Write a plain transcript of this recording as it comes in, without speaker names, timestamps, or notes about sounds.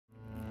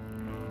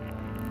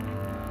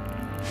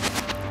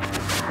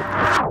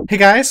Hey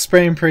guys,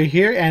 Spray and Pray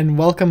here, and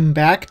welcome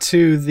back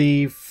to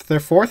the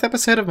fourth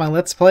episode of my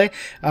Let's Play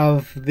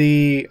of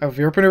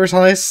Europa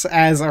Universalis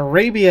as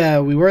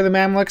Arabia. We were the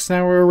Mamluks,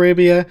 now we're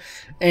Arabia,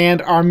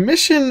 and our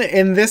mission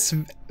in this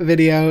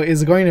video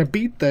is going to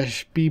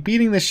be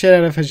beating the shit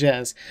out of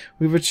Hejaz.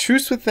 We have a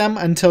truce with them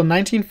until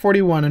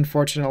 1941,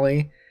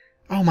 unfortunately.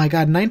 Oh my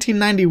god,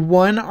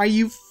 1991? Are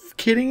you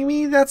kidding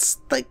me? That's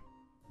like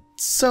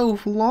so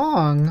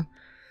long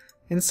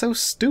and so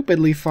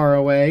stupidly far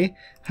away.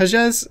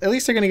 Hejaz, at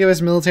least they're going to give us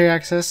military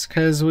access,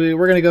 because we're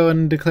going to go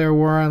and declare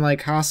war on,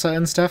 like, Hassa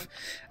and stuff.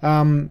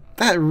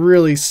 That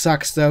really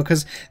sucks, though,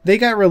 because they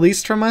got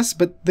released from us,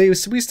 but we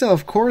still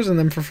have cores in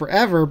them for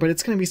forever, but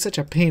it's going to be such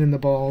a pain in the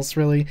balls,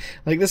 really.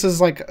 Like, this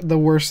is, like, the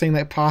worst thing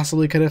that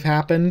possibly could have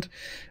happened.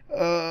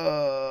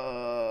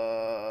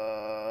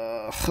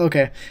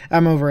 Okay,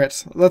 I'm over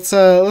it. Let's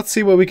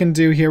see what we can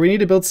do here. We need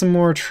to build some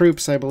more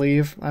troops, I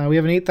believe. We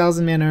have an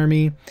 8,000-man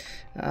army.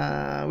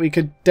 We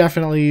could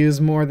definitely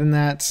use more than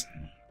that.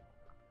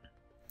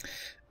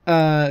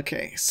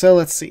 Okay, so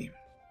let's see.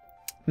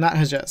 Not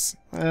Hejaz.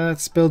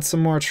 Let's build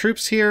some more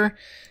troops here.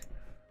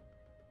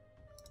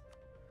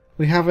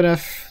 We have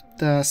enough.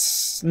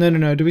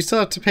 No. Do we still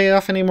have to pay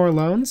off any more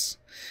loans?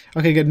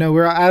 Okay, good. No,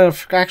 we're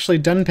actually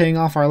done paying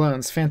off our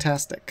loans.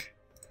 Fantastic.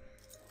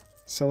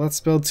 So let's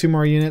build 2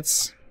 more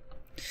units.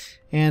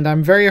 And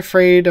I'm very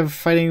afraid of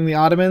fighting the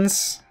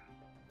Ottomans.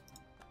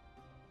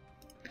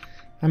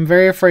 I'm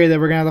very afraid that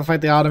we're going to have to fight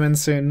the Ottomans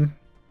soon.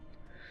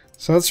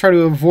 So let's try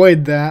to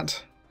avoid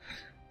that.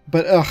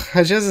 But ugh,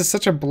 Hejaz is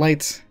such a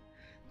blight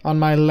on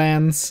my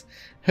lands.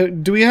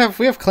 We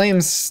have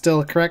claims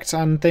still, correct,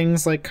 on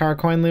things like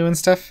Karakoinlu and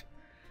stuff?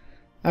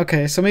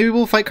 Okay, so maybe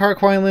we'll fight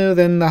Karakoinlu,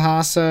 then the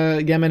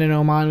Hassa, Yemen and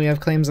Oman, we have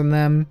claims on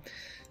them.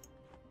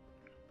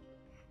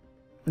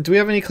 Do we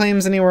have any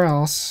claims anywhere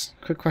else?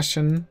 Quick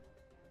question.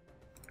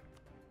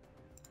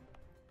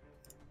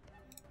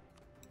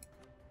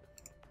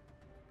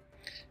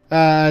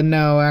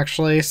 No,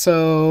 actually.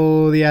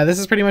 So, yeah, this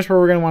is pretty much where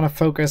we're going to want to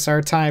focus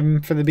our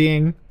time for the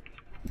being.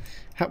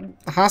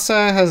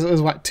 Hassa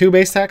has what, 2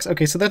 base attacks?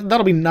 Okay, so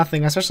that'll be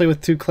nothing, especially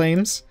with 2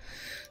 claims.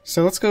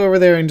 So let's go over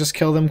there and just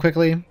kill them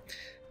quickly.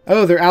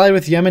 Oh, they're allied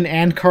with Yemen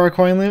and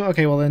Karakoinlu?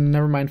 Okay, well then,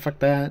 never mind, fuck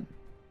that.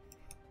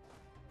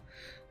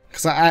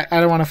 Because I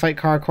don't want to fight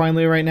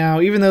Karakoinlu right now,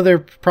 even though they're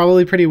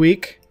probably pretty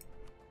weak.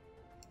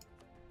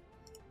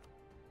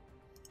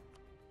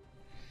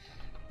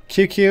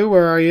 QQ,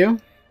 where are you?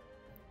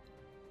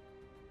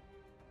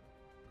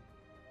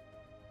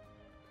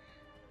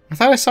 I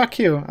thought I saw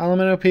Q.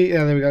 Element OP.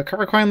 Yeah, there we go.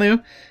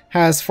 Karakoinlu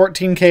has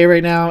 14k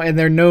right now, and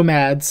they're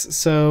nomads,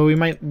 so we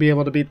might be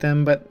able to beat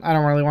them, but I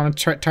don't really want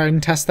to try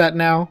and test that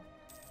now.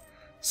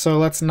 So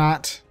let's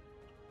not.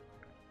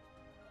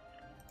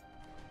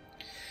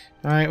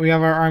 Alright, we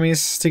have our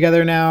armies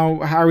together now.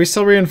 Are we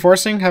still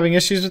reinforcing? Having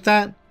issues with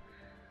that?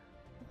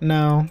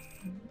 No.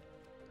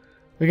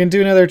 We can do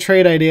another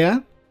trade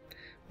idea,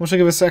 which will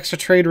give us extra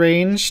trade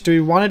range. Do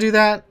we want to do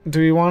that? Do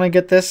we want to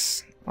get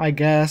this? I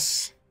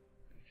guess.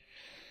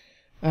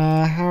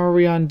 How are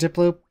we on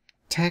Diplo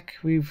Tech?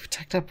 We've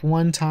teched up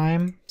 1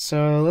 time,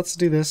 so let's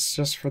do this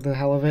just for the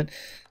hell of it.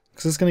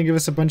 Because it's going to give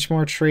us a bunch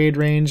more trade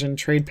range and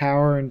trade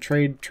power and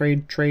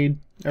trade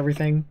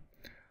everything.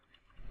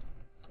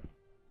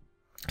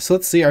 So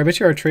let's see, I bet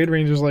you our trade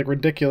range is like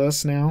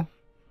ridiculous now.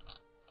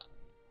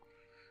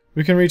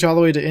 We can reach all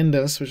the way to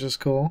Indus, which is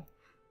cool.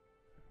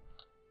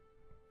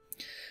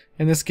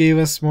 And this gave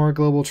us more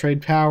global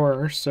trade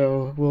power,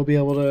 so we'll be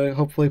able to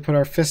hopefully put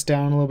our fist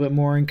down a little bit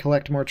more and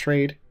collect more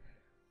trade.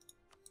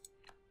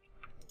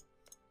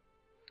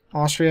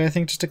 Austria, I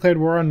think, just declared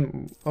war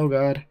on... Oh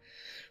god.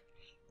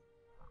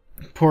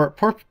 Poor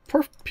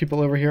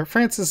people over here.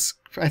 France is,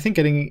 I think,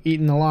 getting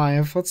eaten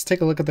alive. Let's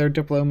take a look at their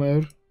Diplo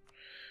mode.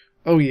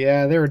 Oh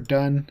yeah, they're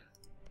done.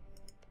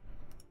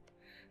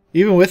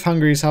 Even with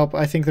Hungary's help,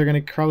 I think they're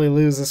going to probably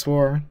lose this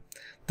war.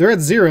 They're at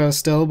 0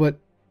 still, but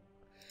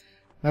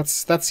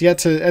that's yet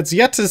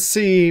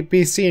to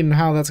be seen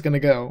how that's going to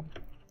go.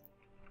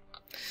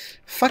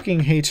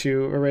 Fucking hate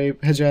you,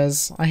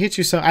 Hejaz. I hate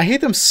you so. I hate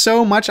them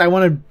so much. I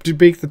want to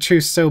break the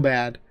truce so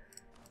bad,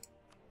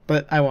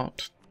 but I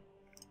won't.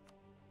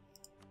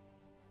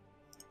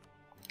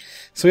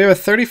 So we have a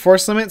 30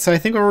 force limit. So I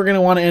think what we're going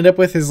to want to end up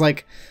with is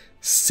like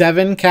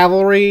 7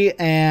 cavalry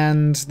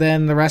and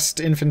then the rest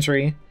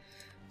infantry.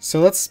 So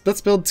let's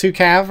build 2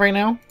 cav right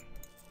now.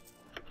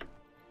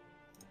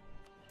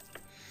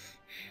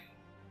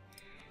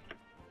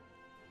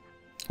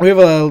 We have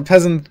a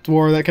peasant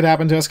war that could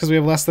happen to us because we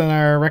have less than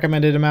our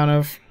recommended amount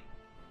of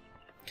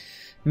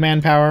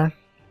manpower.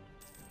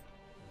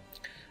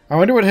 I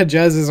wonder what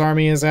Hejaz's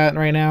army is at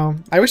right now.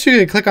 I wish you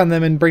could click on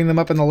them and bring them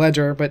up in the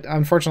ledger, but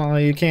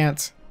unfortunately you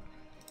can't.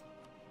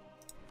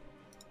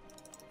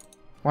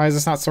 Why is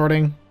this not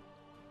sorting?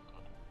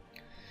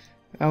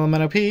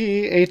 Element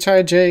P,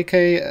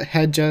 HIJK,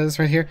 Hejaz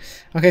right here.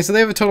 Okay, so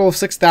they have a total of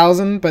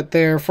 6,000, but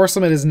their force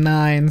limit is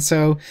 9,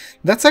 so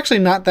that's actually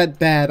not that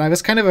bad. I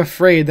was kind of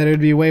afraid that it would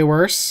be way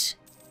worse.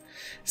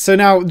 So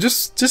now,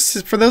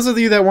 just for those of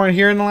you that weren't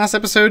here in the last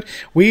episode,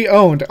 we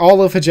owned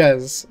all of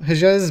Hejaz.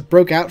 Hejaz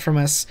broke out from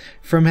us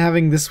from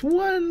having this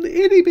one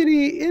itty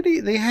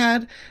bitty. They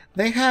had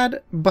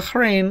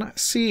Bahrain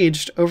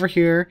sieged over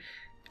here,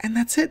 and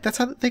that's it. That's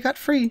how they got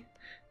free.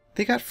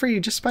 They got free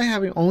just by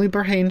having only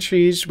Bahrain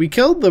sieged. We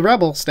killed the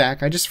rebel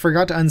stack. I just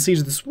forgot to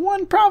unsiege this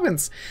one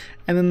province,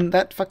 and then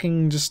that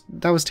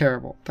was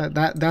terrible.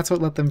 That's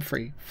what let them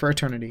free for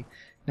eternity.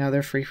 Now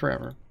they're free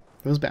forever.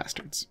 Those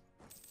bastards.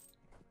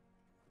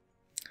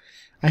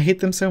 I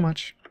hate them so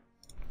much.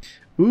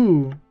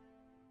 Ooh.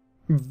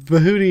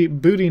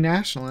 Booty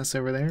nationalists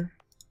over there.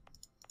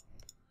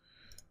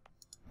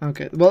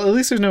 Okay, well at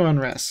least there's no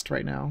unrest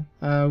right now.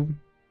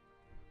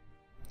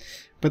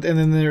 But and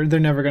then they're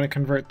never going to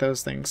convert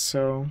those things,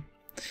 so...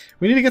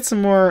 We need to get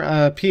some more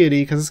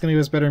piety, because it's going to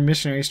give us better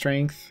missionary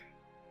strength.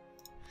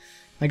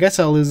 I guess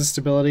I'll lose the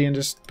stability and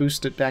just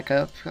boost it back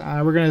up.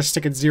 We're going to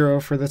stick at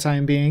 0 for the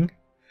time being.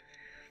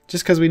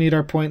 Just because we need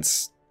our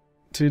points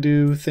to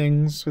do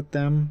things with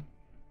them.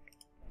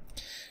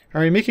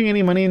 Are we making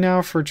any money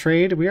now for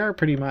trade? We are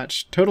pretty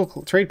much.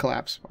 Total trade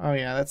collapse. Oh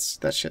yeah,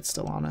 that shit's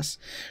still on us.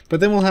 But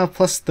then we'll have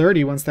plus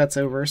 30 once that's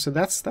over, so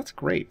that's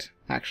great,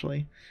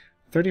 actually.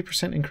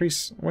 30%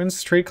 increase.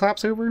 When's trade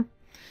collapse over?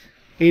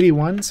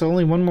 81, so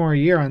only one more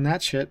year on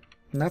that shit.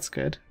 And that's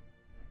good.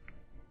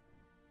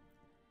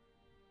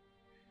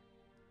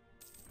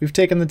 We've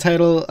taken the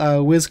title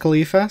Wiz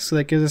Khalifa, so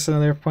that gives us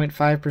another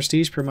 0.5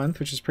 prestige per month,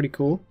 which is pretty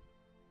cool.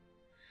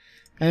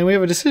 And we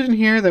have a decision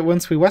here that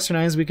once we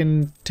westernize, we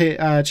can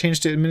change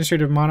to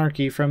administrative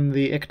monarchy from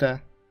the Iqta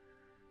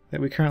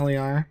that we currently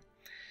are.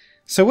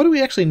 So what do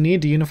we actually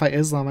need to unify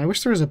Islam? I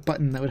wish there was a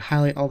button that would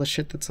highlight all the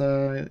shit that's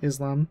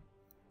Islam.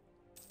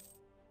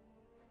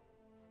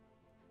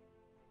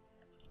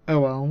 Oh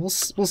well, we'll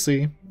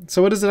see.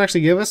 So what does it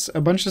actually give us? A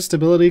bunch of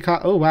stability.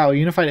 Oh wow,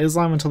 unified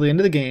Islam until the end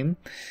of the game.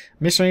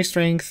 Missionary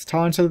strength,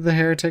 tolerance of the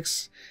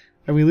heretics.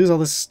 And we lose all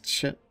this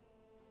shit.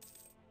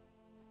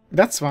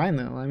 That's fine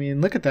though. I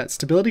mean, look at that.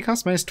 Stability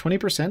cost minus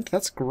 20%.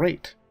 That's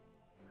great.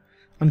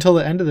 Until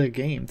the end of the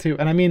game too.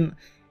 And I mean,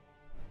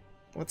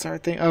 what's our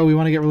thing? Oh, we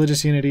want to get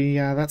religious unity.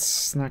 Yeah,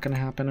 that's not going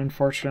to happen,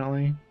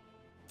 unfortunately.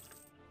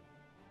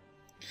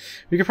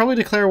 We could probably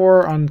declare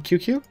war on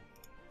QQ.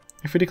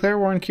 If we declare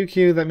war on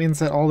QQ, that means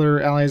that all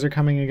their allies are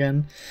coming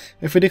again.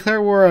 If we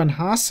declare war on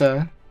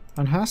Hassa,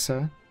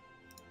 then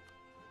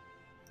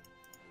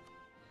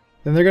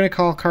they're going to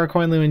call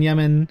Karakoinlu in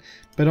Yemen,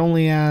 but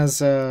only as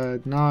they're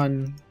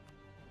going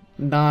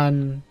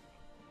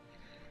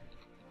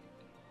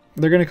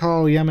to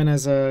call Yemen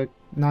as a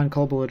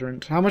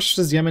non-co-belligerent. How much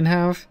does Yemen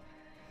have?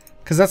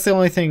 Because that's the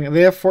only thing.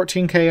 They have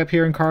 14k up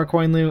here in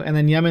Karakoinlu, and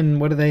then Yemen,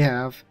 what do they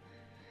have?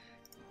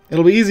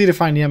 It'll be easy to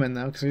find Yemen,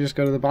 though, because we just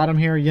go to the bottom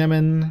here.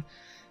 Yemen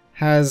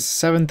has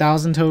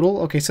 7,000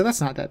 total. Okay, so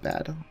that's not that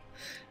bad.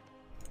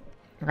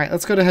 Alright,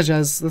 let's go to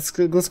Hejaz.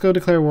 Let's go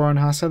declare war on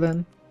Hassa,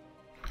 then.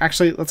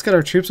 Actually, let's get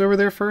our troops over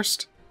there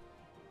first.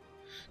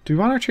 Do we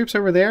want our troops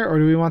over there, or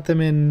do we want them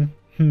in...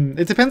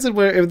 It depends on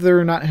whether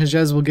or not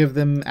Hejaz will give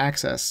them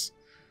access.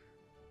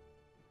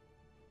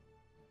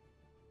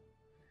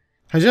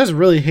 Hejaz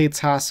really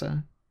hates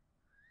Hassa.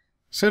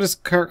 So does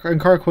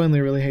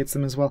Karakoinlu really hates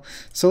them as well.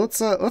 So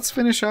let's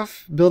finish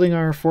off building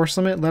our force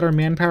limit, let our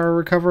manpower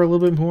recover a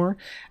little bit more,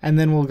 and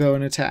then we'll go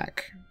and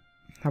attack.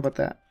 How about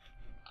that?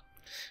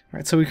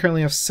 Alright, so we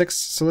currently have 6,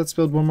 so let's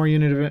build one more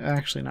unit of it.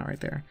 Actually, not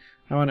right there.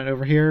 I want it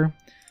over here.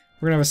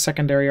 We're going to have a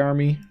secondary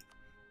army.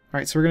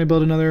 Alright, so we're going to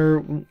build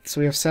another, so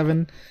we have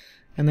 7,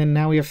 and then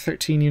now we have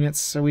 13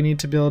 units, so we need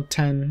to build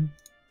 10.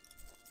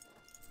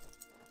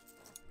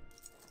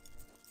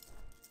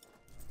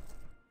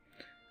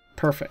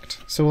 Perfect.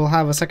 So we'll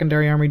have a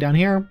secondary army down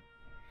here,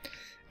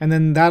 and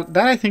then that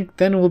I think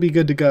then we'll be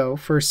good to go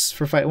for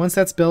fight. Once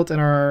that's built and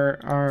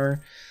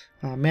our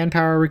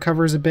manpower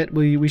recovers a bit,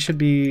 we should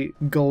be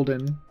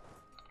golden.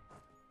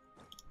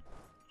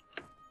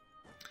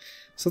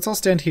 So let's all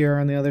stand here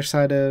on the other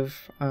side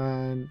of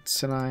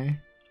Sinai.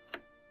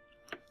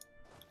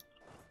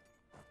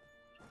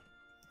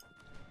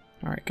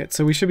 Alright, good.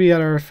 So we should be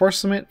at our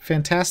force limit.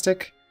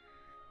 Fantastic.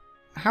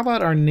 How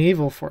about our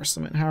naval force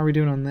limit? How are we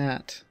doing on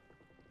that?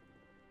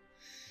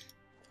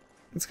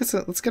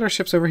 Let's get our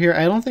ships over here.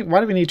 I don't think...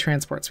 Why do we need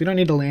transports? We don't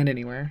need to land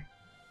anywhere.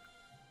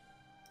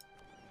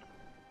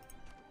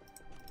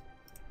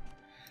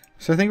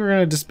 So I think we're going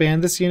to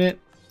disband this unit.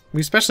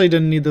 We especially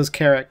didn't need those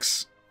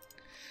carracks.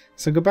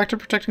 So go back to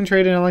protecting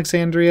trade in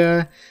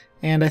Alexandria,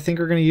 and I think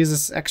we're going to use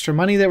this extra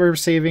money that we're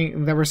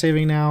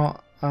saving now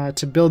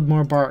to build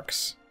more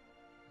barks.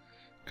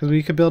 Because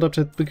we could build up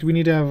to... We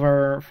need to have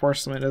our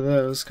force limit of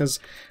those, because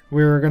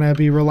we're going to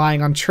be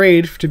relying on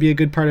trade to be a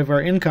good part of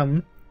our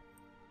income.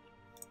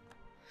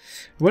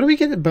 What do we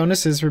get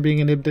bonuses for being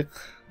an Ibdik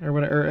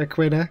or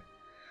Equida?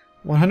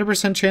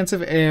 100% chance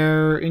of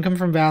heir, income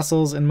from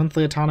vassals, and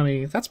monthly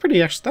autonomy. That's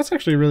that's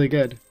actually really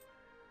good.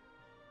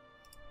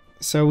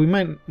 So we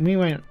might.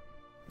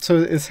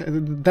 So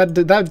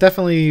that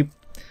definitely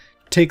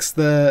takes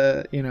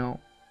the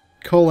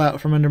coal out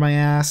from under my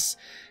ass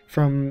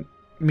from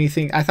me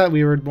think. I thought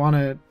we would want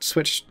to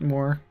switch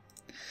more.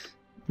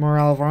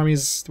 Morale of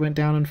armies went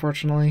down,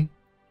 unfortunately.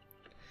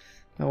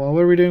 Oh, well,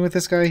 what are we doing with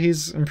this guy?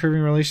 He's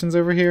improving relations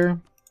over here.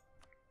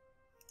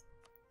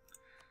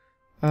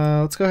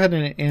 Let's go ahead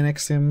and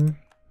annex him.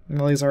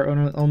 Well, he's our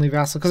only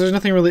vassal, because there's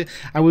nothing really...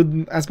 I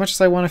would, as much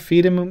as I want to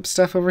feed him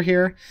stuff over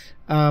here,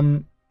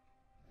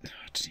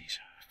 Tunisia,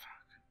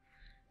 fuck.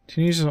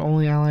 Tunisia's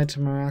only allied to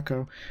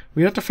Morocco.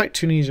 We have to fight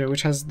Tunisia,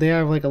 which has... They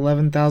have like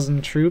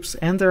 11,000 troops,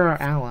 and they're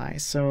our ally,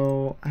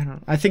 so...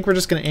 I think we're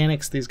just going to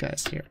annex these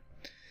guys here.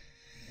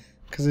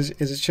 Because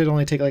it should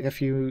only take like like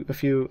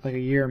a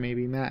year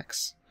maybe,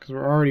 max.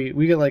 Because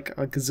we get like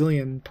a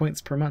gazillion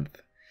points per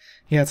month.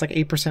 Yeah, it's like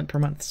 8% per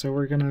month, so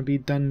we're going to be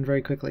done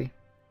very quickly.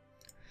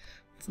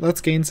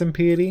 Let's gain some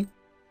piety.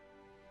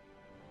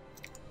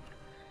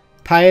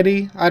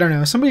 Piety? I don't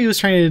know. Somebody was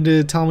trying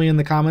to tell me in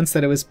the comments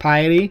that it was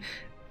piety,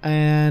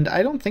 and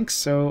I don't think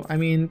so. I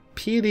mean,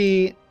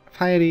 piety,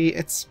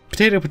 it's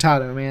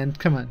potato, man.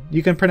 Come on.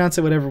 You can pronounce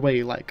it whatever way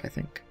you like, I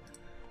think.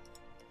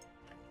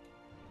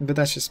 But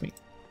that's just me.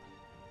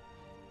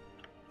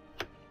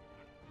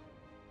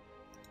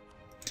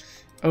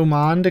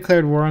 Oman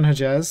declared war on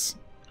Hejaz.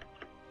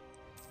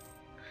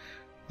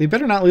 They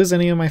better not lose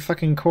any of my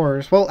fucking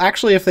cores. Well,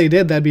 actually, if they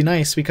did, that'd be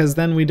nice, because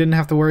then we didn't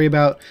have to worry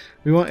about...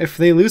 If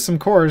they lose some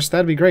cores,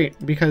 that'd be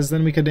great, because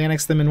then we could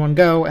annex them in one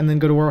go, and then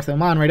go to war with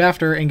Oman right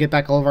after, and get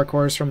back all of our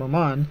cores from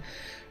Oman.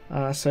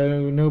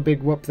 So no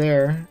big whoop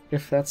there.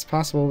 If that's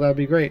possible, that'd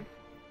be great.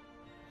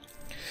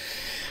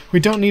 We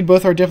don't need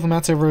both our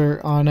diplomats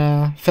over on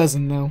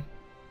Fezzan, though.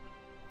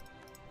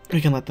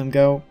 We can let them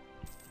go.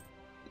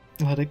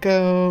 Let it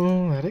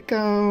go, let it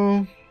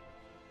go.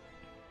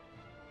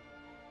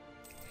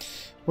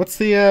 What's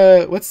the,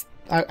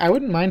 I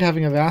wouldn't mind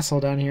having a vassal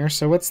down here,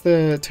 so what's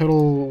the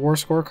total war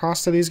score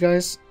cost to these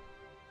guys?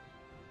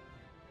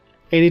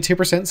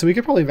 82%, so we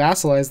could probably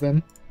vassalize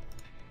them.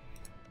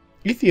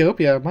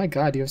 Ethiopia, my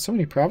god, you have so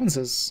many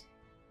provinces.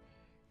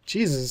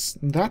 Jesus,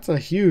 that's a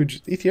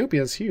huge,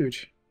 Ethiopia's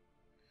huge.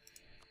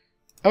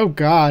 Oh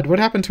god, what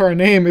happened to our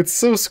name? It's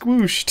so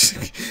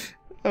squooshed.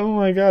 Oh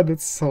my god,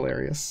 that's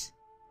hilarious.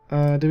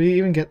 Did we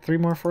even get 3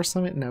 more force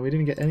limit? No, we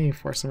didn't get any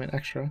force limit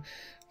extra.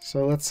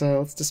 So let's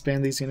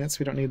disband these units.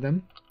 We don't need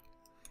them.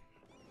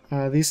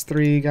 These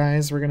 3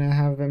 guys, we're gonna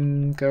have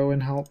them go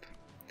and help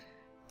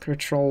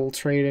patrol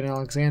trade in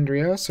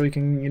Alexandria, so we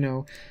can, you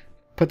know,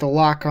 put the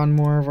lock on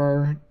more of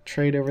our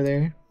trade over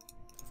there.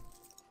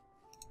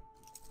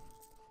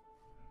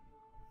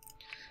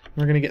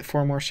 We're gonna get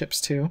 4 more ships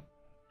too.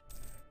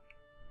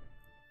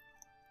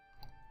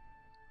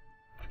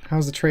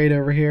 How's the trade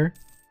over here?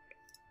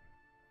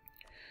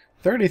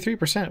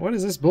 33%. What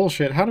is this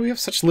bullshit? How do we have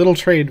such little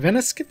trade?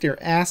 Venice, get your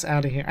ass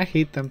out of here. I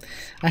hate them.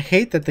 I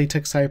hate that they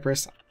took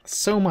Cyprus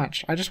so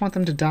much. I just want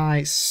them to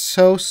die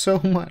so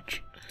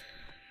much.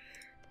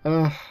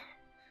 Ugh.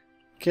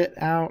 Get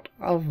out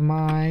of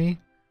my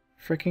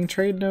freaking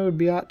trade node,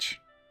 biatch.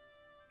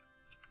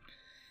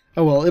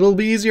 Oh well, it'll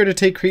be easier to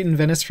take Crete and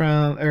Venice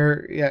from,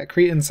 or yeah,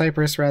 Crete and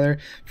Cyprus rather,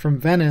 from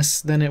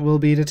Venice than it will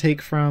be to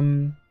take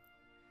from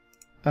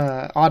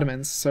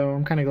Ottomans, so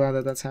I'm kind of glad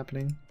that that's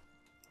happening.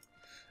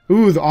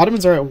 Ooh, the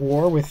Ottomans are at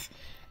war with...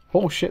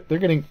 Oh shit, they're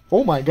getting...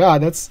 Oh my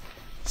god, that's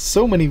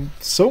so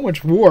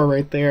much war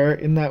right there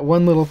in that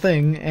one little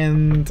thing.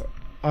 And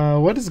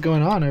what is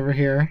going on over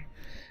here?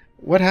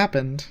 What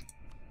happened?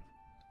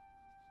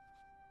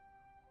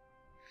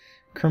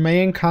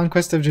 Crimean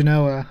conquest of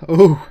Genoa.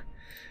 Oh,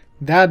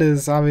 that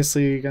is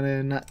obviously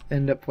gonna not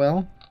end up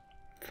well.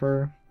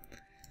 For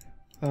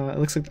it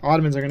looks like the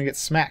Ottomans are gonna get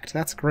smacked.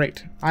 That's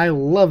great. I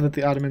love that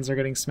the Ottomans are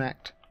getting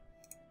smacked.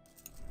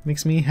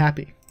 Makes me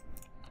happy.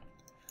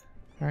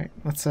 All right,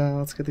 let's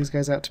get these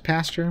guys out to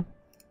pasture.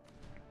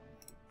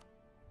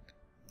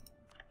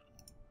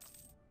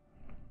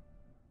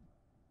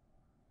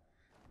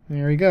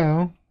 There we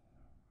go.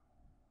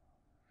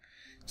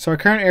 So our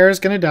current heir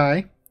is going to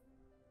die.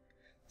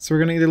 So we're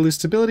going to either lose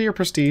stability or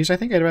prestige. I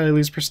think I'd rather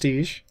lose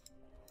prestige.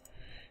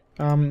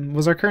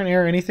 Was our current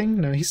heir anything?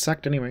 No, he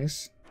sucked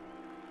anyways.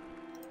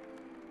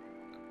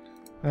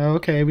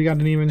 Okay, we got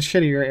an even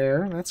shittier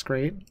heir. That's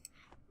great.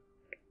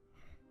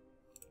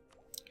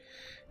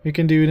 We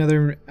can do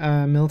another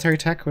military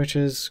tech, which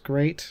is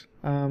great.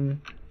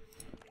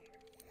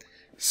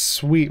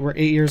 Sweet, we're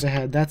 8 years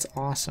ahead. That's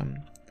awesome.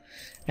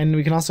 And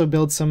we can also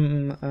build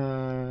some...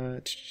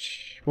 well,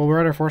 we're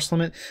at our force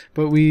limit,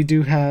 but we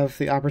do have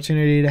the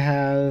opportunity to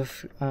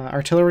have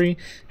artillery.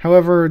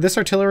 However, this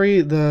artillery,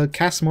 the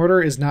cast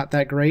mortar, is not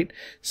that great,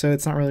 so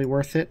it's not really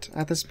worth it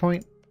at this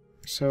point.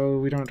 So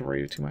we don't have to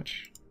worry too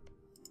much.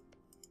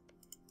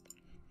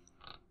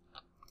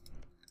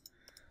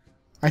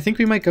 I think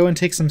we might go and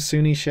take some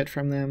Sunni shit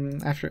from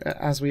them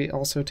as we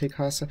also take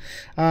Hassa.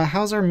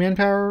 How's our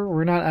manpower?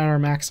 We're not at our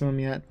maximum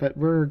yet, but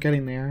we're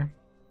getting there.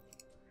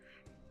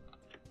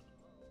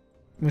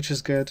 Which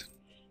is good.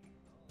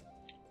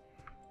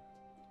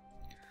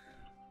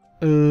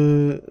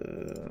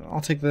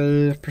 I'll take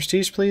the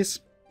prestige,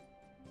 please.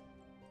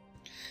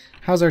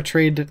 How's our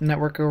trade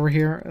network over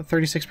here?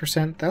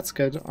 36%. That's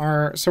good.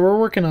 So we're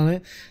working on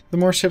it. The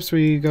more ships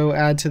we go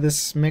add to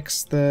this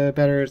mix, the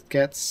better it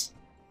gets.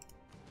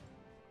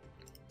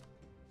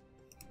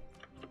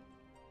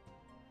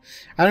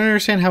 I don't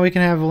understand how we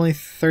can have only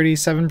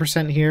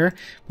 37% here,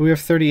 but we have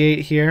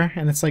 38 here,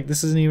 and it's like,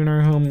 this isn't even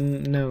our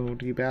home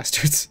node, you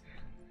bastards.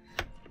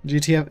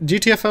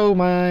 GTFO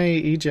my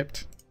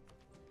Egypt.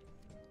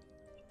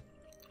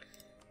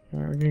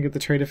 Alright, we're gonna get the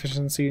trade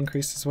efficiency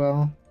increased as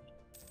well.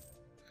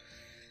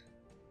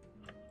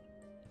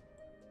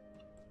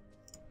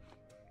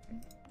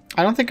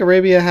 I don't think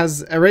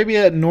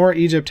Arabia nor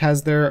Egypt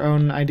has their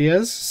own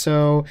ideas,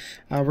 so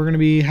we're going to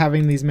be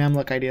having these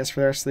Mamluk ideas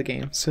for the rest of the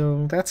game.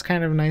 So that's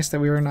kind of nice that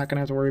we were not going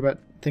to have to worry about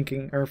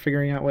thinking or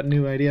figuring out what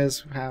new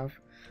ideas we have.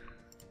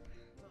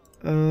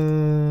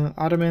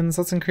 Ottomans,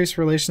 let's increase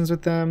relations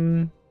with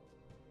them.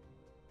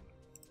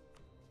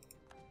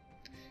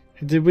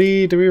 Did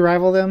we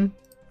rival them?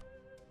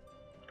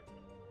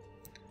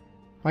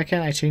 Why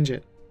can't I change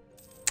it?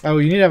 Oh,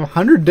 you need to have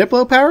 100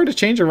 Diplo power to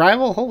change a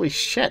rival? Holy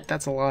shit,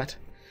 that's a lot.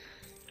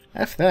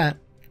 F that.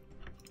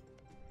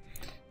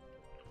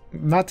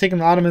 I'm not taking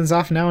the Ottomans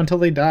off now until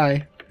they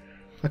die.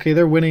 Okay,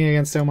 they're winning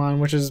against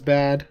Oman, which is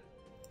bad.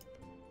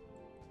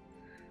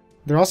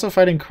 They're also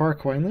fighting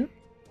Karakoyunlu.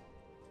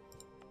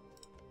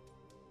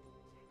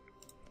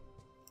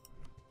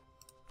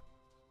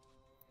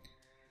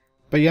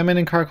 But Yemen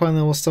and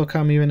Karakoyunlu will still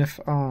come even if...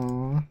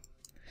 Aww.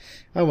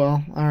 Oh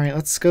well. Alright,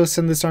 let's go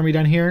send this army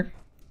down here.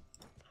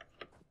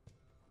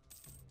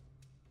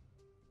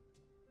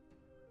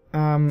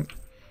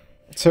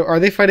 So are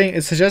they fighting...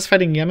 Is Hejaz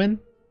fighting Yemen?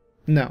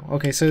 No.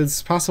 Okay, so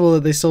it's possible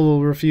that they still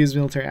will refuse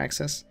military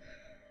access.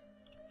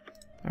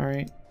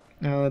 Alright.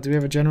 Do we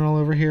have a general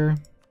over here?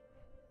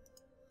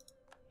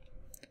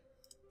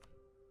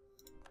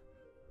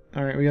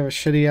 Alright, we have a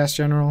shitty-ass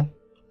general.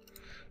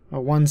 A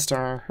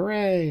 1-star.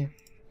 Hooray!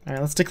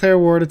 Alright, let's declare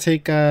war to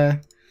take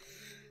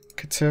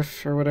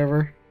Qatif or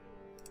whatever.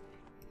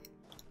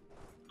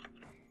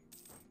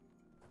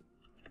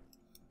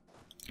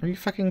 Are you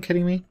fucking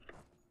kidding me?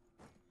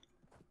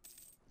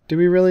 Did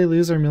we really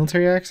lose our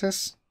military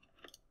access?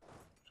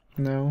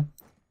 No.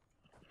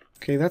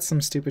 Okay, that's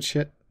some stupid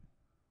shit.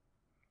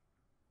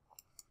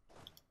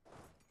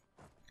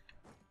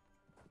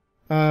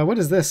 What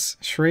is this?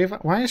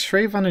 Shrevan? Why is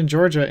Shrevan and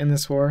Georgia in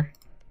this war?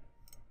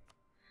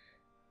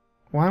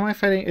 Why am I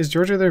fighting? Is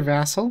Georgia their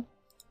vassal?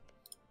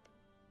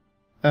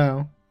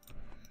 Oh.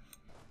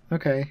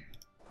 Okay.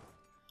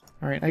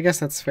 Alright, I guess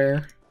that's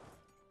fair.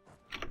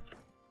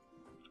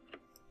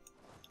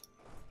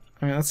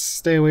 Alright, let's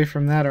stay away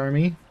from that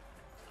army.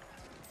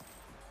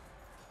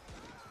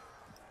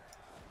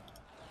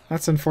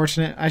 That's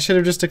unfortunate. I should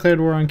have just declared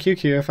war on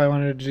QQ if I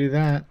wanted to do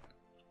that.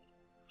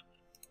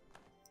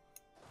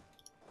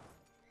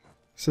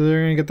 So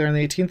they're going to get there on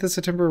the 18th of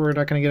September. We're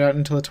not going to get out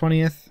until the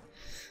 20th.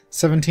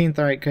 17th,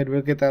 alright, good.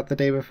 We'll get that the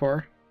day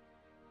before.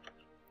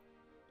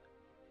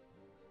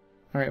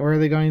 Alright, where are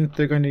they going?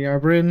 They're going to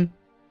Yarbrin.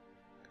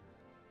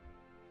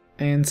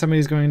 And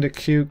somebody's going to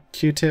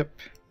Q-Tip.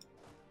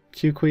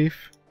 Q-Queef.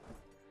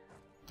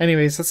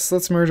 Anyways,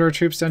 let's merge our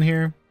troops down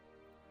here.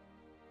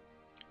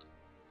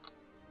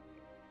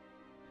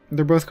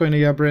 They're both going to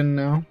Yarbrin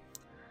now.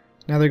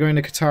 Now they're going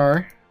to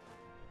Qatar.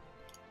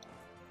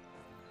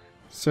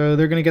 So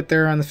they're going to get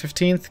there on the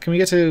 15th. Can we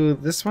get to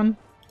this one?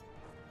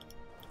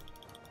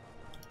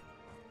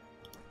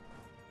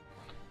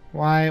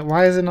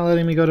 Why is it not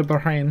letting me go to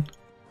Bahrain?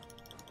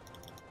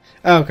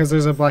 Oh, because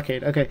there's a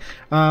blockade. Okay.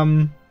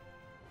 So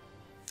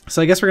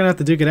I guess we're going to have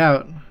to duke it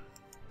out.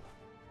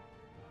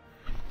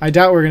 I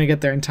doubt we're going to get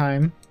there in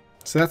time.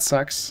 So that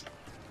sucks.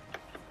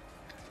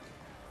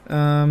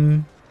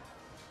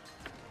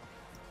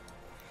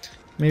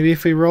 Maybe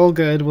if we roll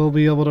good, we'll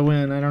be able to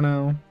win. I don't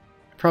know.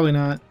 Probably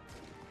not.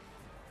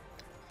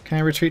 Can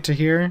I retreat to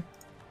here?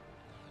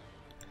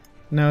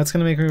 No, it's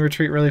going to make me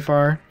retreat really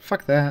far.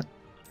 Fuck that.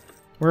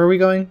 Where are we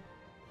going?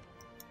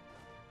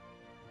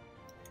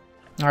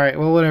 Alright,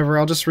 well whatever.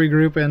 I'll just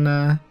regroup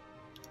and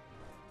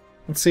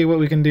let's see what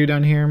we can do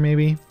down here,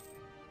 maybe.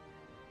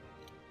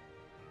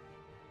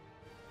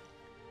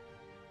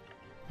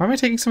 Why am I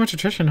taking so much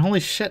attrition? Holy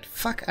shit.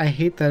 Fuck, I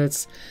hate that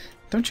it's...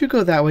 Don't you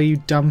go that way,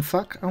 you dumb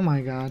fuck. Oh my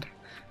god.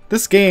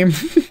 This game.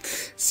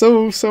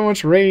 so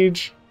much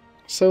rage.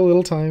 So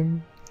little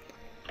time.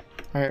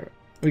 Alright,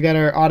 we got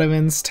our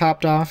Ottomans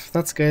topped off.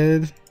 That's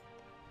good.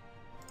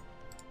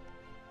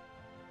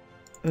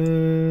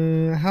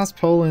 How's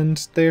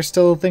Poland? They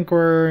still think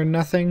we're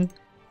nothing?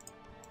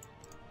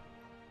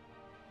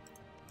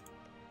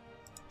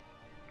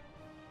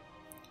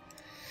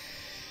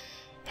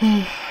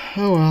 Oh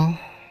well.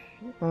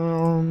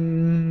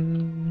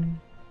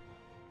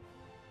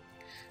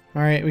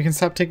 Alright, we can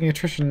stop taking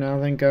attrition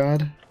now, thank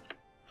god.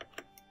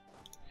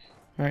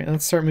 Alright,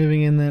 let's start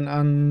moving in then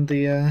on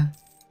the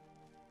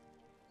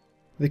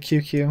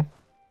QQ.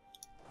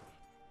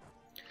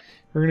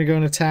 We're gonna go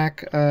and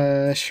attack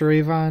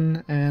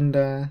Shrevan and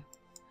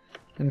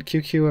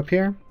QQ up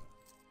here.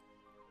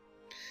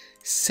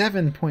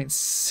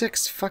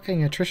 7.6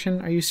 fucking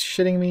attrition. Are you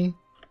shitting me?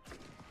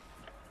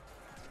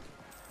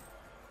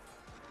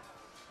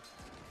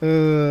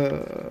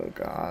 Oh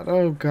god,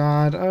 oh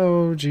god,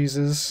 oh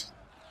Jesus.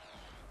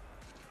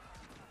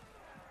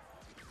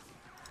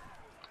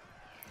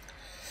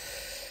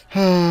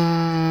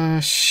 Ah,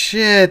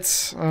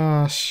 shit.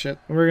 Oh shit,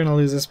 we're gonna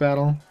lose this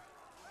battle.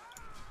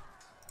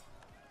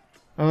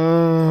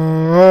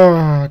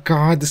 Oh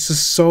god, this is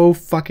so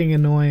fucking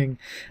annoying.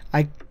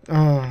 Oh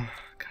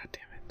god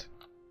damn it.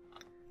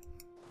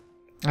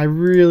 I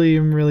really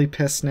am really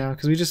pissed now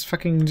because we just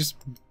fucking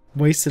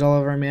wasted all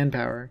of our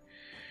manpower.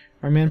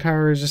 Our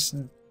manpower is just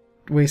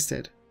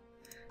wasted.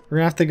 We're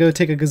gonna have to go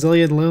take a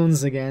gazillion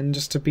loans again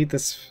just to beat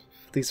these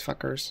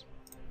fuckers.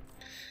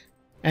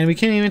 And we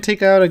can't even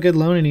take out a good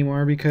loan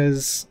anymore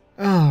because...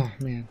 oh,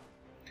 man.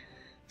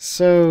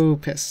 So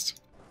pissed.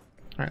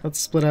 Alright, let's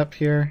split up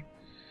here.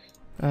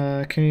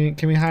 Can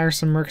we hire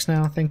some mercs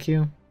now? Thank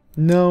you.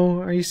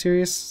 No? Are you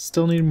serious?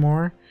 Still need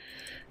more?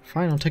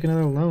 Fine, I'll take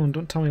another loan.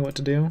 Don't tell me what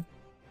to do.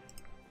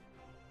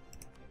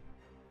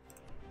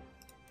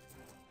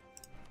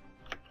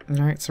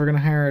 Alright, so we're gonna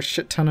hire a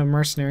shit ton of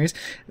mercenaries.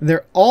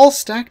 They're all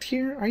stacked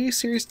here? Are you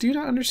serious? Do you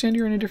not understand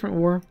you're in a different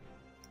war?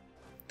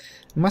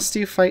 Must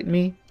you fight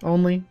me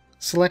only?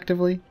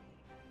 Selectively?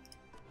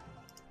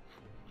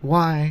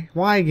 Why?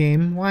 Why,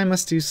 game? Why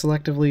must you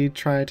selectively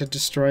try to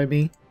destroy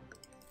me?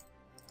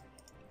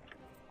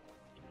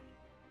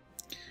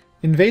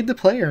 Invade the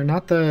player,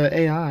 not the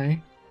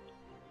AI.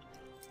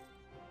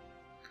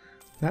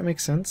 That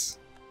makes sense.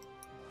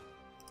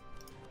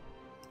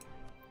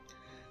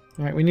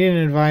 Alright, we need an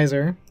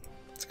advisor.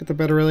 Let's get the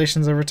better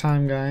relations over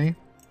time guy.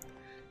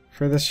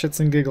 For this shits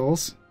and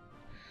giggles.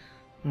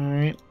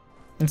 Alright.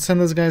 And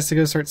send those guys to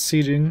go start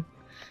sieging.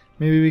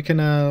 Maybe we can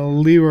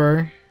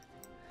lure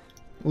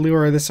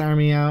this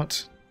army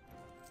out.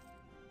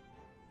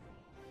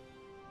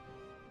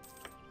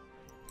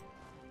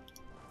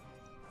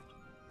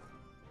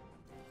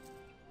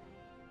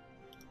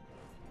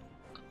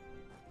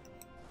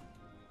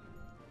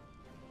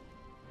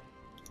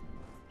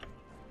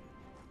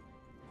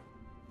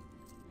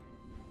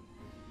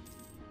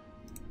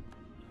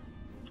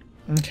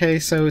 Okay,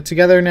 so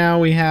together now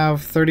we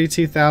have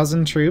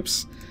 32,000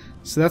 troops.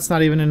 So that's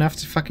not even enough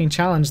to fucking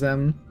challenge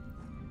them.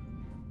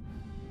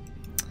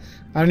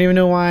 I don't even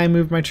know why I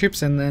moved my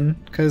troops in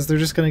then, because they're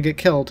just gonna get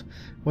killed.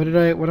 What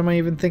am I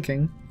even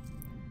thinking?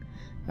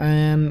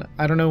 And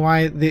I don't know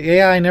why the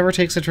AI never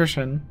takes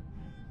attrition.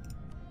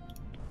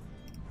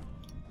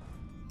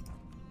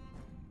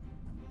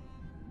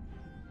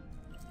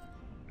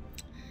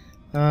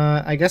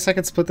 I guess I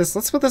could split this.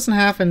 Let's split this in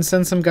half and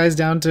send some guys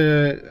down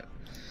to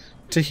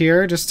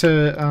here just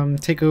to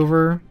take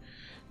over,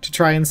 to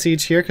try and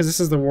siege here, because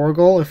this is the war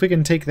goal. If we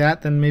can take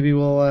that, then maybe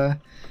we'll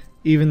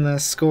even the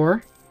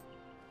score.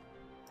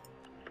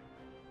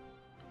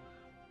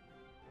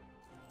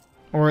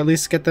 Or at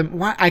least get them...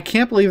 Why? I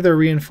can't believe they're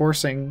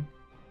reinforcing.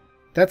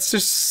 That's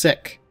just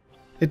sick.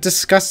 It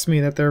disgusts me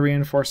that they're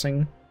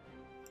reinforcing.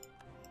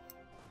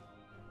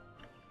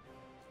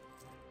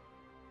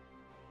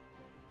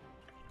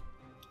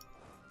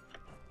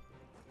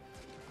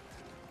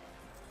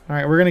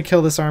 Alright, we're gonna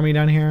kill this army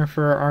down here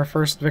for our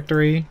first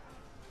victory.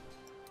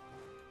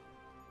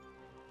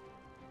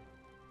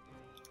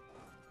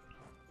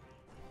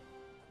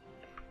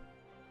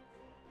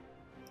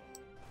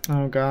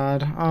 Oh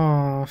god.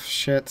 Oh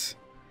shit.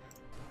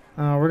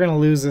 Oh, we're gonna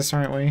lose this,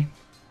 aren't we?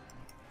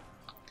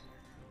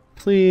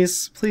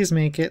 Please, please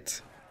make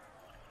it.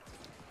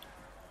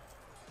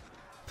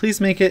 Please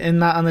make it and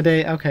not on the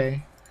day.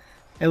 Okay.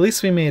 At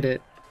least we made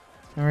it.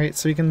 Alright,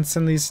 so we can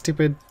send these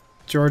stupid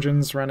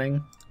Georgians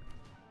running.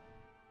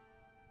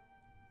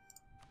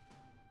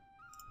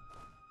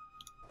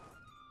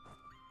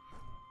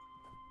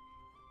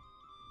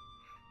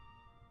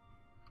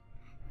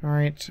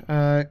 Alright,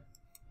 are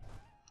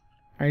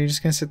you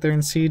just gonna sit there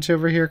and siege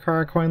over here,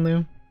 Kara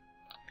Coinlu?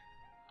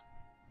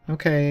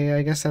 Okay,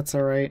 I guess that's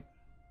alright.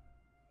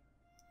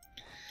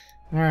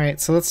 Alright,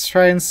 so let's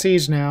try and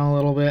siege now a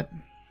little bit.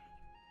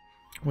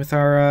 With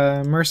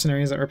our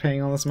mercenaries that we're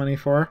paying all this money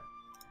for.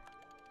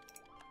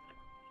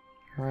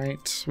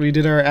 Alright, we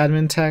did our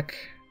admin tech.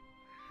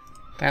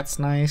 That's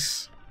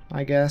nice,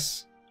 I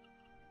guess.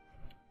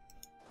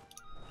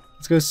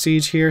 Let's go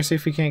siege here, see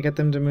if we can't get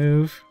them to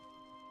move.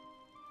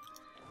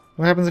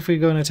 What happens if we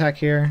go and attack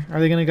here? Are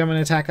they going to come and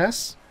attack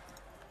us?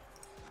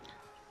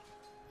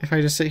 If I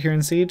just sit here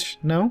and siege?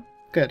 No?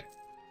 Good.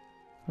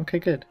 Okay,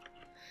 good.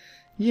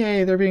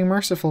 Yay, they're being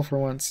merciful for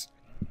once.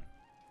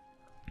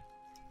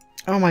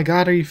 Oh my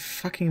god, are you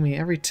fucking me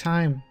every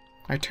time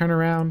I turn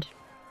around?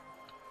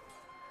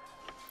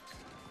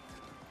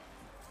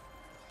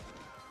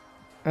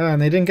 Oh,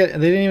 and they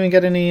didn't even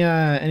get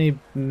any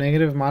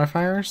negative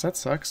modifiers? That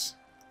sucks.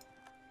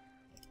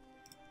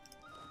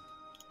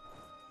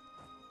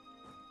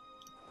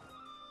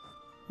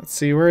 Let's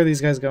see, where are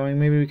these guys going?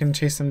 Maybe we can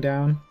chase them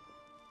down.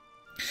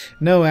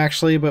 No,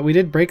 actually, but we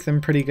did break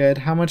them pretty good.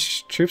 How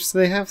much troops do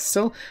they have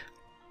still?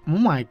 Oh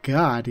my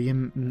god,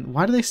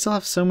 why do they still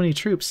have so many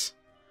troops?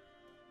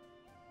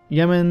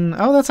 Yemen.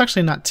 Oh, that's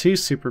actually not too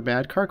super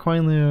bad.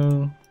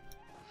 Karkoinlu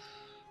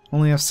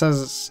only have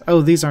says.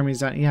 Oh, these armies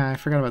down. Yeah, I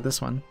forgot about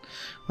this one.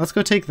 Let's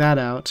go take that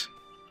out.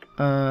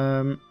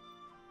 Let's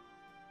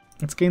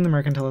gain the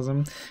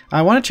mercantilism.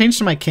 I want to change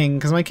to my king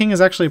because my king is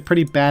actually a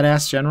pretty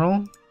badass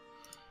general.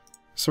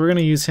 So we're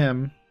gonna use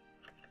him.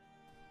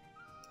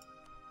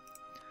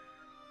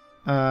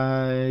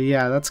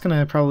 Yeah, that's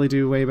gonna probably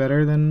do way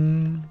better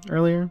than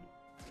earlier.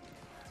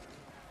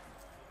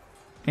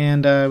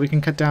 And we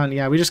can cut down.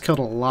 Yeah, we just killed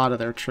a lot of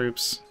their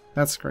troops.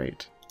 That's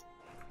great.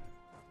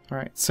 All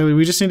right, so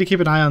we just need to keep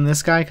an eye on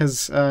this guy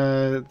because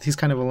he's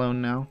kind of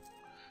alone now.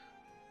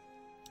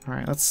 All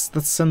right, let's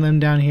send them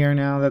down here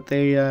now that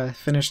they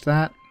finished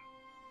that.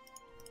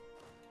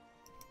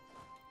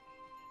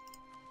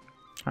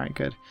 All right,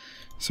 good.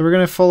 So we're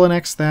gonna full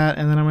annex that,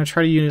 and then I'm gonna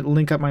try to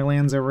link up my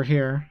lands over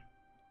here.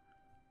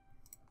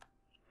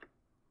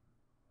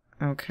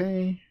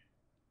 Okay.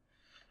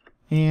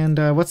 And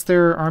what's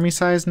their army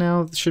size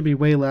now? It should be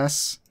way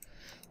less.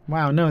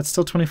 Wow, no, it's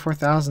still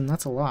 24,000.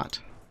 That's a lot.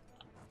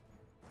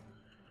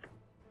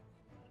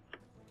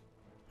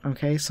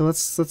 Okay, so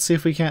let's see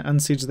if we can't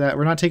unsiege that.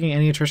 We're not taking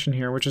any attrition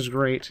here, which is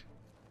great.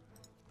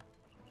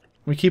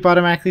 We keep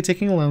automatically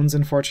taking loans,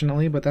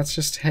 unfortunately, but that's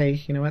just,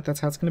 hey, you know what? That's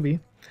how it's going to be.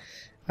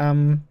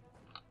 They're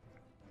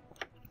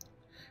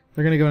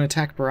going to go and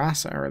attack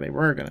Barassa, or they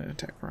were going to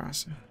attack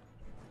Barassa.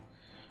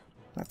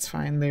 That's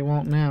fine, they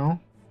won't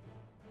now.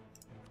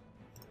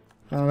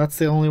 That's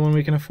the only one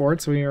we can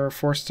afford, so we are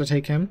forced to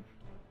take him.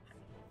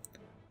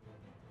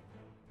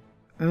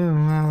 Oh,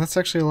 wow, that's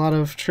actually a lot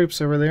of troops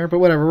over there. But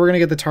whatever, we're going to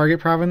get the target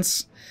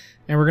province.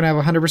 And we're going to have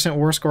a 100%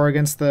 war score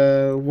against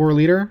the war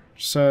leader.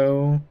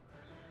 So,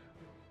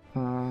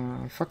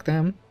 fuck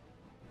them.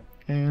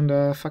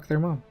 And fuck their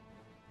mom.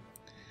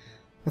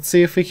 Let's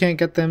see if we can't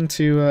get them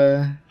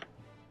to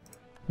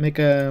make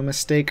a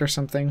mistake or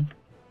something.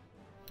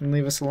 And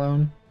leave us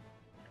alone.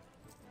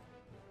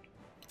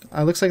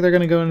 Looks like they're going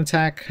to go and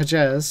attack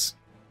Hejaz.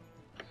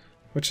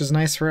 Which is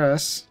nice for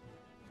us.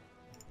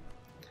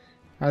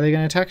 Are they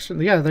going to attack?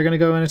 Yeah, they're going to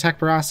go and attack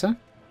Barassa.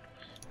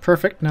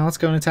 Perfect. Now let's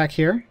go and attack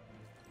here.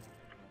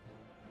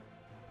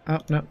 Oh,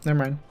 no, never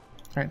mind.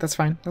 Alright, that's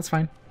fine. That's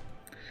fine.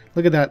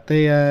 Look at that.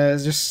 They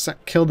just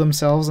killed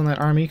themselves in that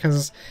army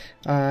because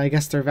I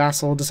guess their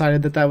vassal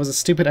decided that that was a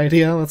stupid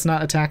idea. Let's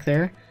not attack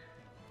there.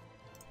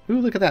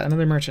 Ooh, look at that.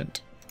 Another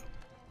merchant.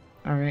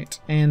 Alright.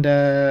 And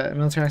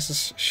military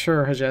access.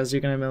 Sure, Hejaz, you're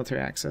going to have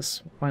military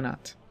access. Why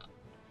not?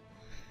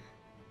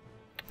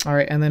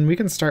 Alright, and then we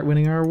can start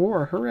winning our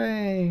war.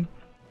 Hooray!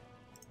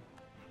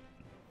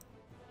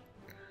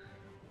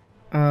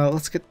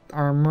 Let's get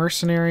our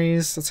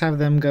mercenaries. Let's have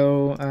them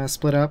go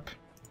split up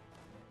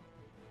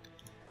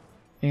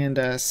and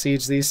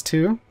siege these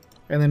two.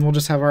 And then we'll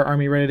just have our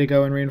army ready to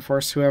go and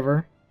reinforce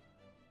whoever.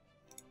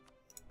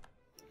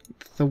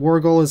 The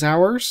war goal is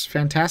ours.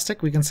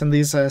 Fantastic. We can send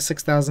these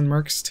 6,000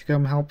 mercs to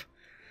come help.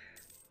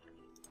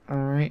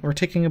 Alright, we're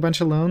taking a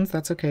bunch of loans.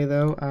 That's okay,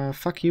 though.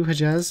 Fuck you,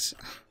 Hejaz.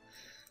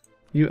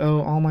 You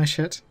owe all my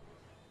shit.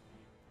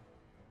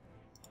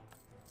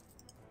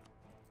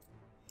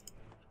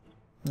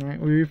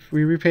 Alright,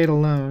 we repaid a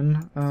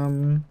loan.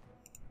 We're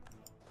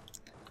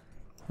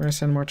gonna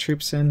send more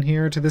troops in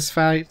here to this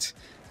fight.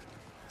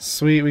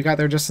 Sweet, we got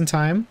there just in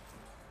time.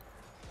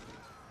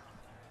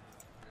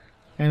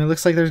 And it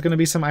looks like there's gonna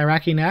be some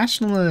Iraqi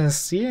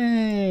nationalists.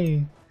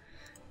 Yay!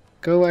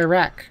 Go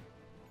Iraq.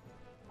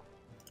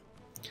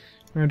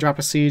 We're gonna drop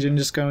a siege and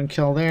just go and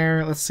kill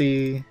there. Let's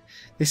see.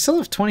 They still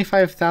have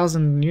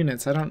 25,000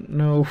 units. I don't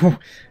know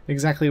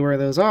exactly where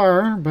those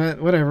are,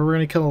 but whatever. We're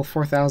gonna kill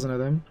 4,000 of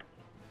them.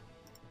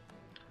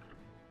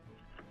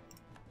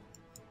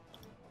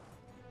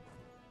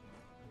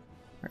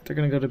 They're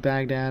going to go to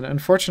Baghdad.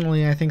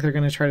 Unfortunately, I think they're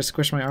going to try to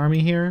squish my army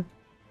here.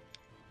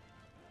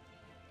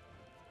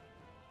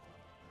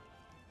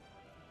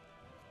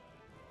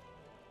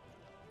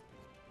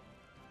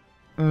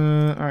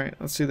 Alright,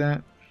 let's do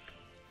that.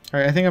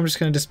 Alright, I think I'm just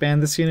going to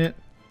disband this unit.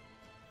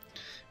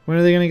 When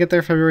are they going to get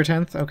there? February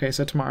 10th? Okay,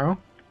 so tomorrow.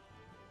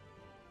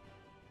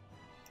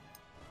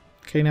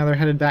 Okay, now they're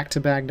headed back to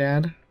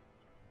Baghdad.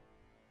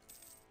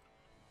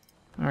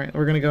 Alright,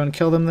 we're going to go and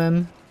kill them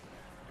then.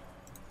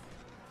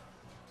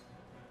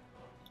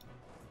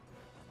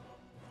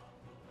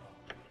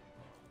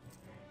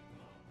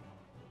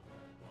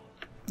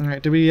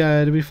 Alright, did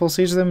we full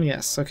siege them?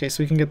 Yes. Okay,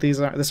 so we can get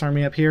this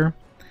army up here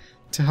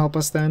to help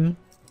us then.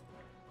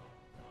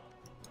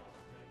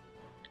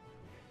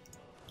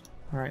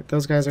 Alright,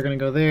 those guys are going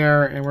to go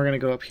there, and we're going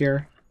to go up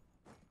here.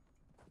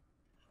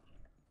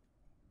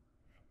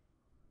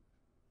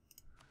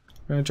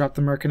 We're going to drop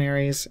the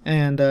mercenaries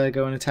and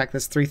go and attack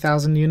this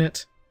 3,000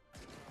 unit.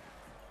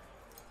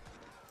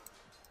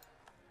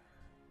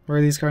 Where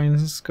are these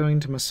guys going?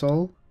 To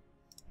Mosul?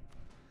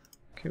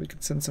 Okay, we can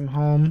send some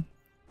home.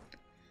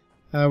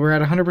 We're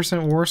at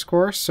 100% war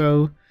score,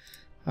 so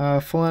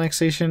full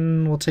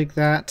annexation, we'll take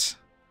that.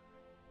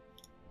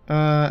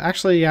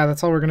 Actually, yeah,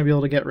 that's all we're going to be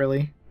able to get,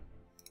 really.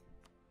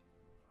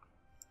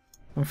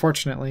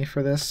 Unfortunately,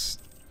 for this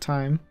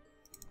time.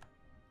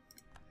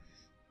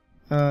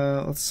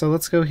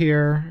 Let's go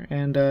here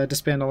and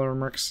disband all our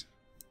mercs.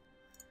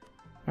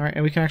 Alright,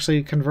 and we can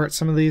actually convert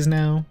some of these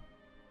now.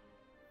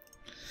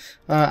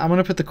 I'm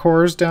gonna put the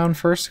cores down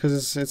first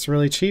because it's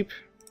really cheap.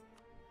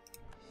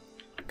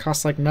 It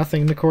costs like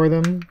nothing to core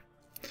them.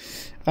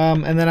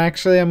 And then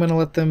actually I'm gonna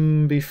let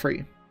them be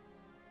free.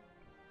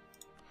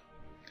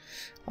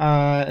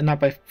 Not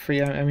by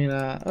free, I mean,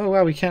 oh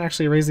wow, we can't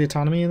actually raise the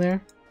autonomy in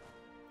there?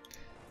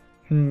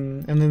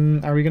 And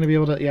then are we gonna be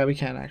able to, yeah, we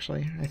can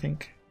actually, I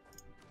think.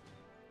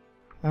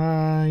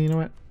 You know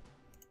what?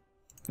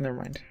 Never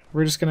mind.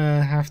 We're just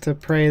gonna have to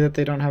pray that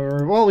they don't have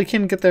a... Well, we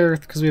can get there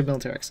because we have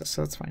military access,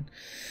 so that's fine.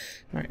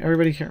 Alright,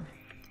 everybody here.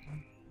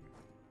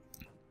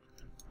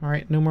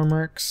 Alright, no more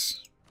mercs.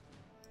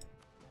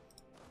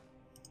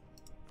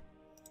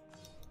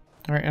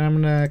 Alright, and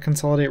I'm gonna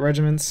consolidate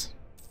regiments.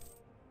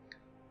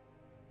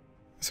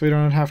 So we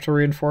don't have to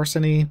reinforce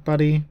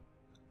anybody.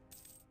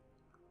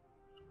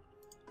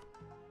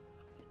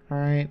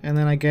 Alright, and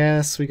then I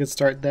guess we could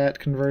start that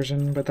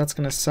conversion, but that's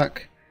gonna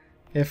suck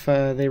if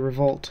they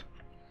revolt.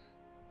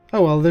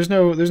 Oh well, there's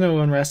no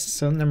unrest,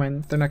 so never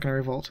mind, they're not gonna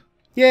revolt.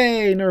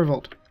 Yay, no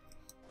revolt.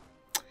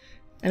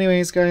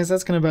 Anyways, guys,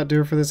 that's gonna about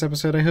do it for this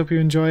episode. I hope you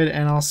enjoyed,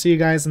 and I'll see you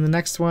guys in the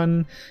next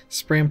one.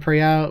 Spray and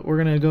pray out. We're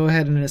gonna go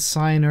ahead and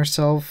assign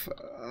ourselves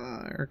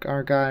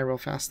our guy real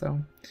fast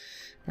though.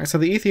 Alright, so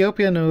the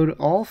Ethiopia node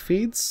all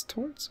feeds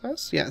towards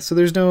us? Yeah, so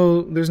there's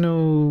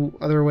no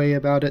other way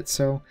about it,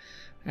 so,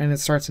 and it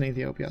starts in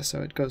Ethiopia,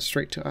 so it goes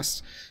straight to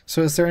us.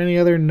 So is there any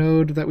other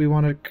node that we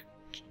want to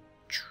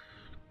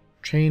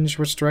change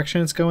which direction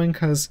it's going?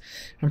 Because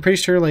I'm pretty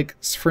sure, like,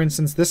 for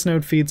instance, this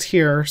node feeds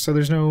here, so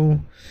there's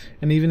no,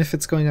 and even if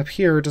it's going up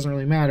here, it doesn't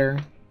really matter.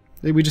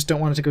 We just don't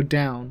want it to go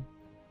down.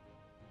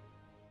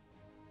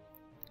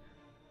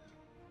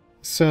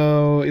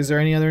 So is there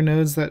any other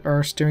nodes that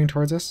are steering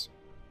towards us?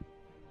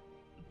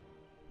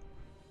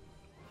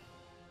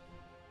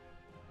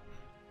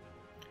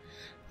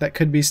 That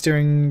could be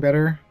steering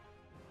better?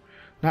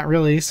 Not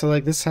really, so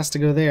like this has to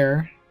go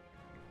there.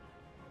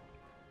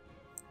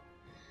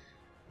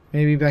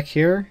 Maybe back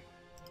here?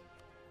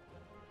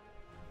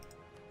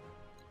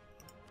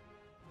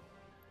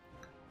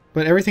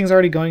 But everything's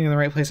already going in the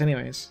right place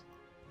anyways.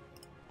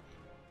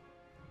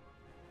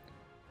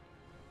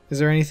 Is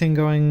there anything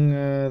going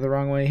the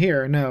wrong way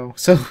here? No.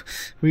 So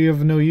we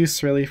have no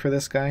use really for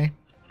this guy.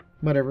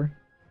 Whatever.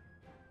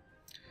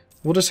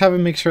 We'll just have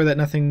him make sure that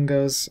nothing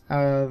goes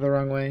the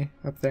wrong way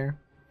up there.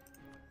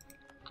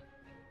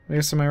 We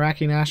have some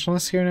Iraqi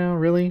nationalists here now?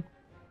 Really?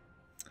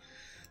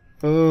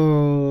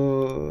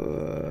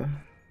 Oh.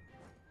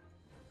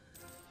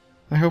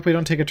 I hope we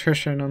don't take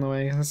attrition on the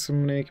way. That's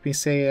gonna make me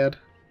sad.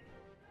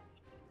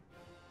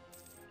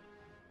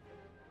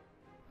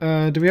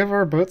 Do we have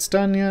our boats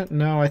done yet?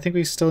 No, I think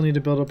we still need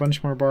to build a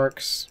bunch more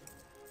barks.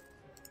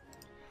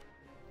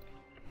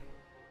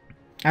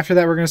 After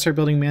that, we're gonna start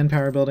building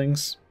manpower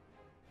buildings.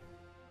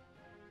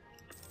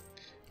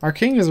 Our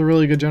king is a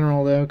really good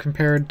general, though,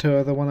 compared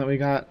to the one that we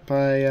got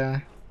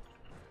by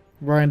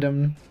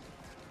random.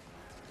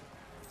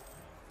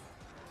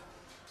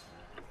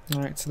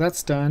 Alright, so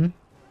that's done.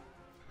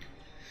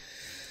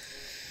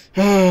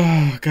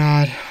 Oh,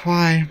 God.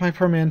 Why? My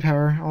poor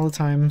manpower all the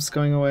time is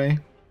going away.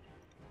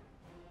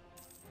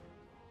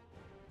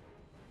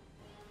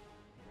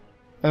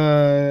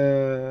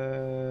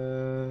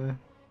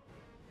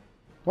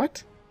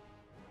 What?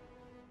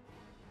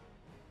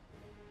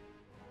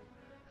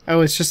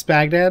 Oh, it's just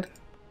Baghdad?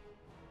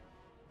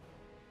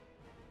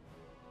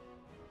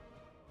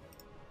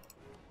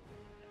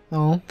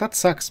 Oh, that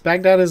sucks.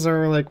 Baghdad is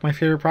like my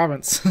favorite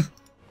province.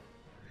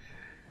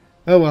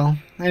 Oh well.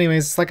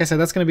 Anyways, like I said,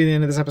 that's going to be the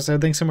end of this episode.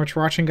 Thanks so much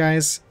for watching,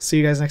 guys. See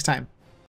you guys next time.